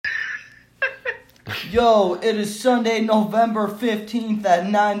Yo, it is Sunday, November 15th at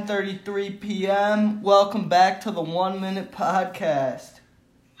 9:33 p.m. Welcome back to the 1 Minute Podcast.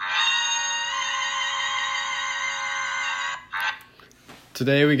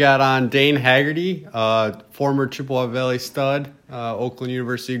 Today we got on Dane Haggarty, former Chippewa Valley stud, Oakland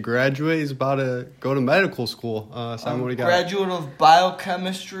University graduate. He's about to go to medical school. Simon, what do you got? Graduate of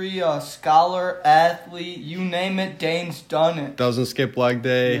biochemistry, scholar, athlete, you name it, Dane's done it. Doesn't skip leg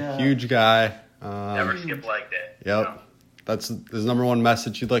day, huge guy. Never skip leg day. Yep. No. That's his number one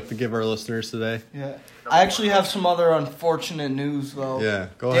message you'd like to give our listeners today. Yeah. I actually have some other unfortunate news, though. Yeah,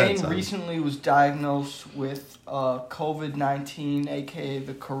 go ahead, Dane recently was diagnosed with COVID-19, a.k.a.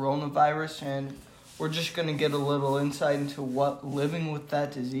 the coronavirus, and we're just going to get a little insight into what living with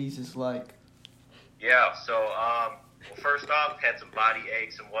that disease is like. Yeah, so, first off, had some body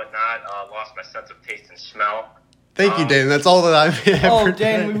aches and whatnot, lost my sense of taste and smell. Thank you, Dane. That's all that I have. Oh,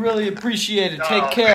 Dane, we really appreciate it. Take care.